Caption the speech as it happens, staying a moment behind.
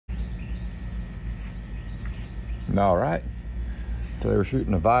All right, today we're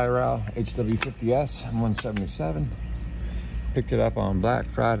shooting a Weirhauch HW50S 177. Picked it up on Black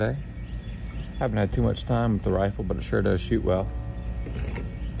Friday. Haven't had too much time with the rifle, but it sure does shoot well.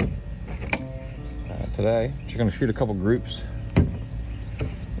 Today, we're gonna shoot a couple groups. I'm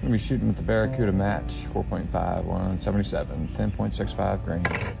gonna be shooting with the Barracuda match, 4.5, 177, 10.65 grain.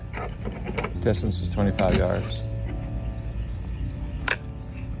 Distance is 25 yards.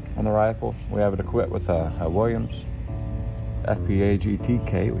 On the rifle, we have it equipped with a Williams FPA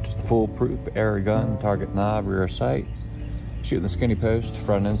GTK, which is the foolproof air gun, target knob, rear sight. Shooting the skinny post,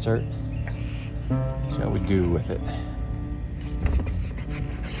 front insert. See how we do with it.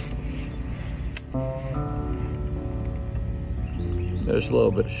 There's a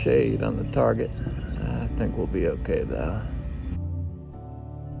little bit of shade on the target. I think we'll be okay though.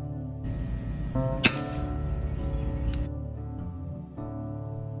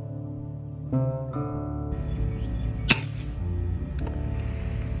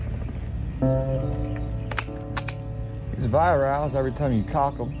 These Weirhauchs, every time you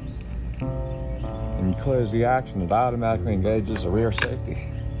cock them and you close the action, it automatically engages the rear safety.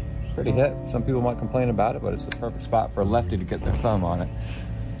 Pretty hip. Some people might complain about it, but it's the perfect spot for a lefty to get their thumb on it.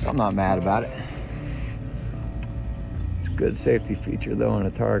 So I'm not mad about it. It's a good safety feature though on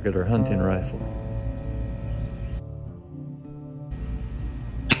a target or hunting rifle.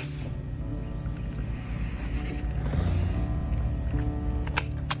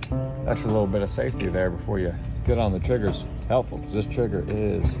 Extra little bit of safety there before you get on the trigger's helpful, because this trigger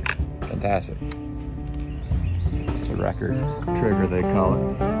is fantastic. It's a record trigger, they call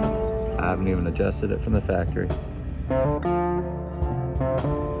it. I haven't even adjusted it from the factory.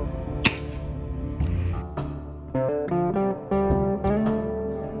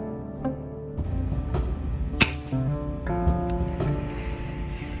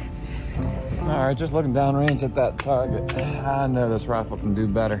 All right, just looking downrange at that target, I know this rifle can do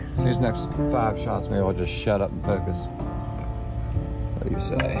better. These next 5 shots, maybe I'll just shut up and focus. What do you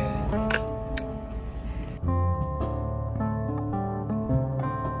say?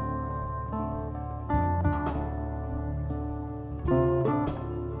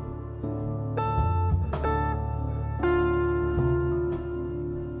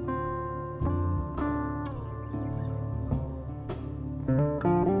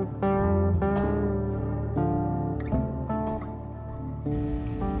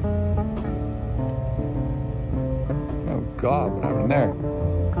 God, what happened there?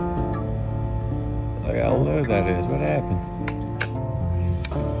 Look how low that is. What happened?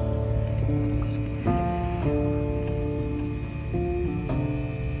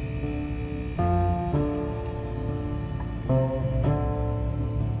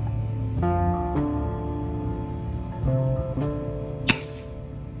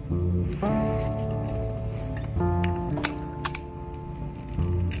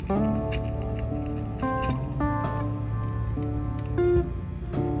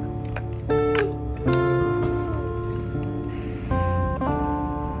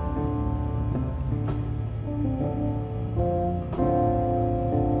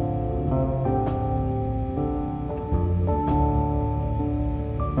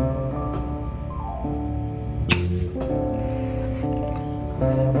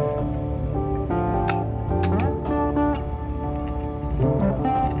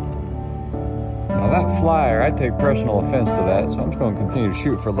 That flyer, I take personal offense to that, so I'm just going to continue to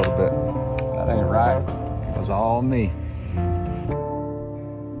shoot for a little bit. That ain't right. It was all me.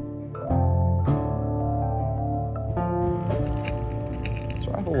 This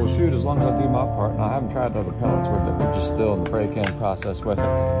rifle will shoot as long as I do my part. Now, I haven't tried other pellets with it. We're just still in the break-in process with it.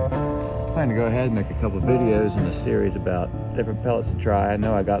 I'm planning to go ahead and make a couple of videos in this series about different pellets to try. I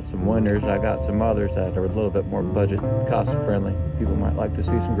know I got some winners. I got some others that are a little bit more budget, cost-friendly. People might like to see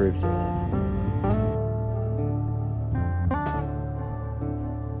some groups.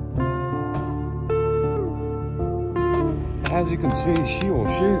 As you can see, she will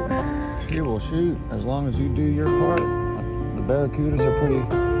shoot. She will shoot as long as you do your part. The Barracudas are pretty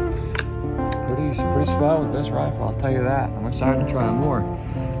swell with this rifle, I'll tell you that. I'm excited to try more.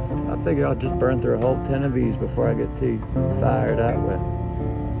 I figure I'll just burn through a whole 10 of these before I get too fired up with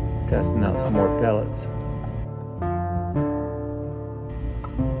testing out some more pellets.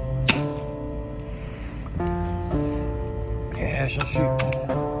 Yeah, she'll shoot.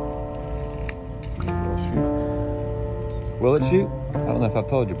 She'll shoot. Will it shoot? I don't know if I've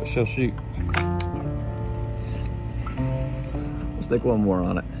told you, but she'll shoot. Let's stick one more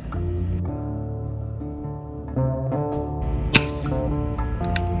on it.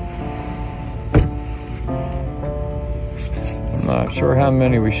 I'm not sure how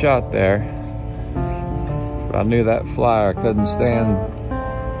many we shot there, But I knew that flyer couldn't stand,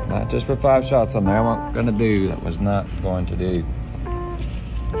 not just with 5 shots on there. I wasn't gonna do, that was not going to do.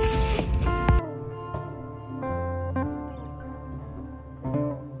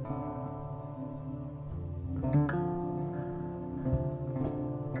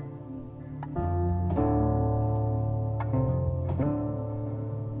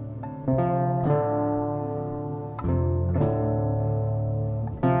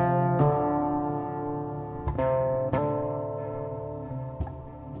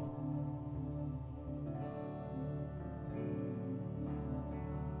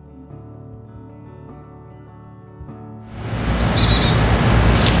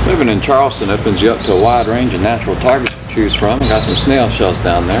 Living in Charleston opens you up to a wide range of natural targets to choose from. Got some snail shells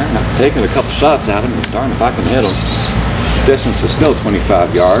down there. I've taken a couple shots at them, but darn if I can hit them. Distance is still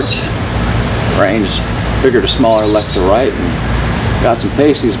 25 yards. Range bigger to smaller, left to right, and got some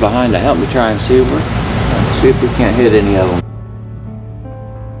pasties behind to help me try and see if we can't hit any of them.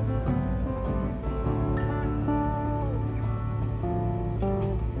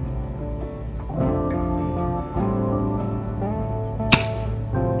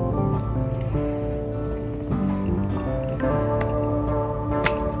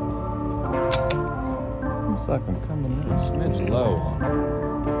 Like I'm coming in a smidge low on it.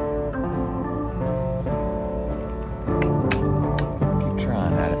 Keep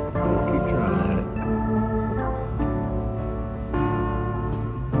trying at it. Keep trying at it.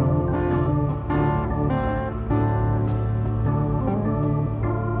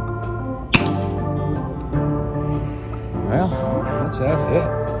 Well, that's it.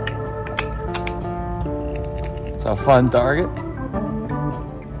 It's a fun target.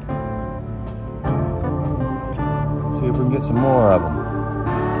 See if we can get some more of them.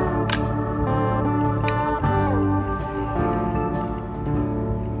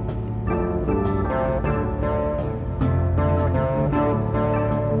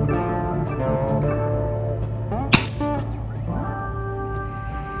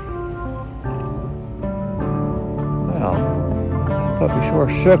 Well, puppy sure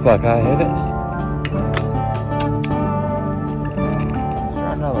shook like I hit it. Let's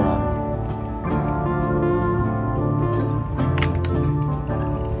try another one.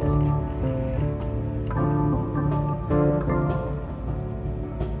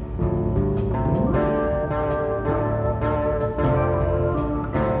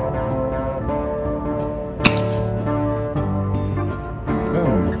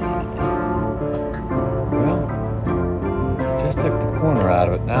 Took the corner out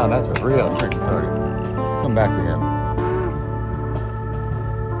of it. Now that's a real tricky target. Come back to him.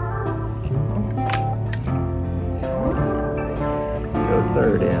 Go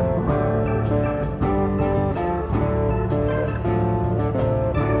third in.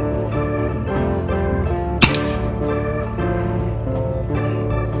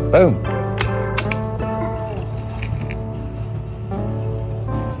 Boom.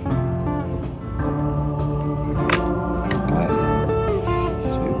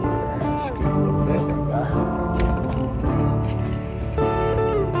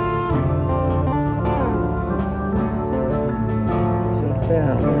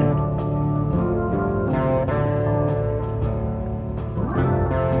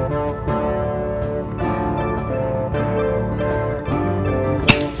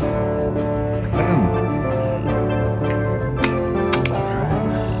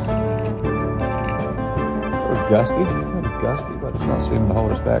 Gusty, but it's not seeming to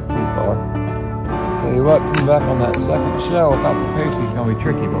hold us back too far. Tell you what, coming back on that second shell without the pasty is going to be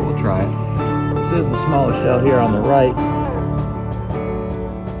tricky, but we'll try it. This is the smallest shell here on the right.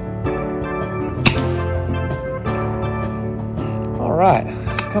 All right,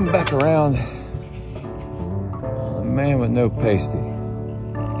 let's come back around. A man with no pasty.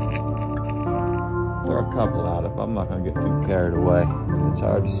 Throw a couple out of it. I'm not going to get too carried away. It's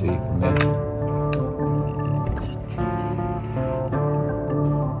hard to see for me.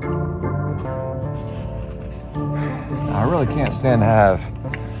 I really can't stand to have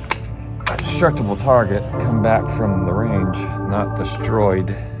a destructible target come back from the range, not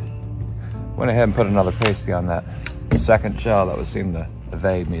destroyed. Went ahead and put another pasty on that second shell that would seem to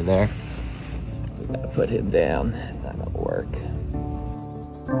evade me there. We gotta put him down. It's not gonna work.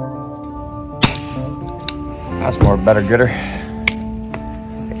 That's more better gooder.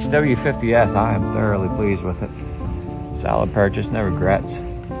 HW50S, I am thoroughly pleased with it. Solid purchase, no regrets.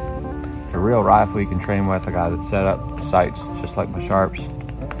 It's a real rifle you can train with. I got it set up sights just like my sharps.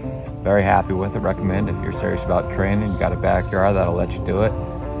 Very happy with it. Recommend if you're serious about training, you got a backyard that'll let you do it.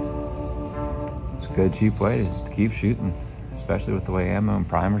 It's a good cheap way to keep shooting, especially especially with the way ammo and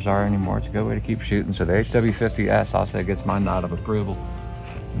primers are anymore. It's a good way to keep shooting. So the HW50S, I'll say, gets my nod of approval.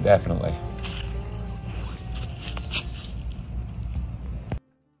 Definitely.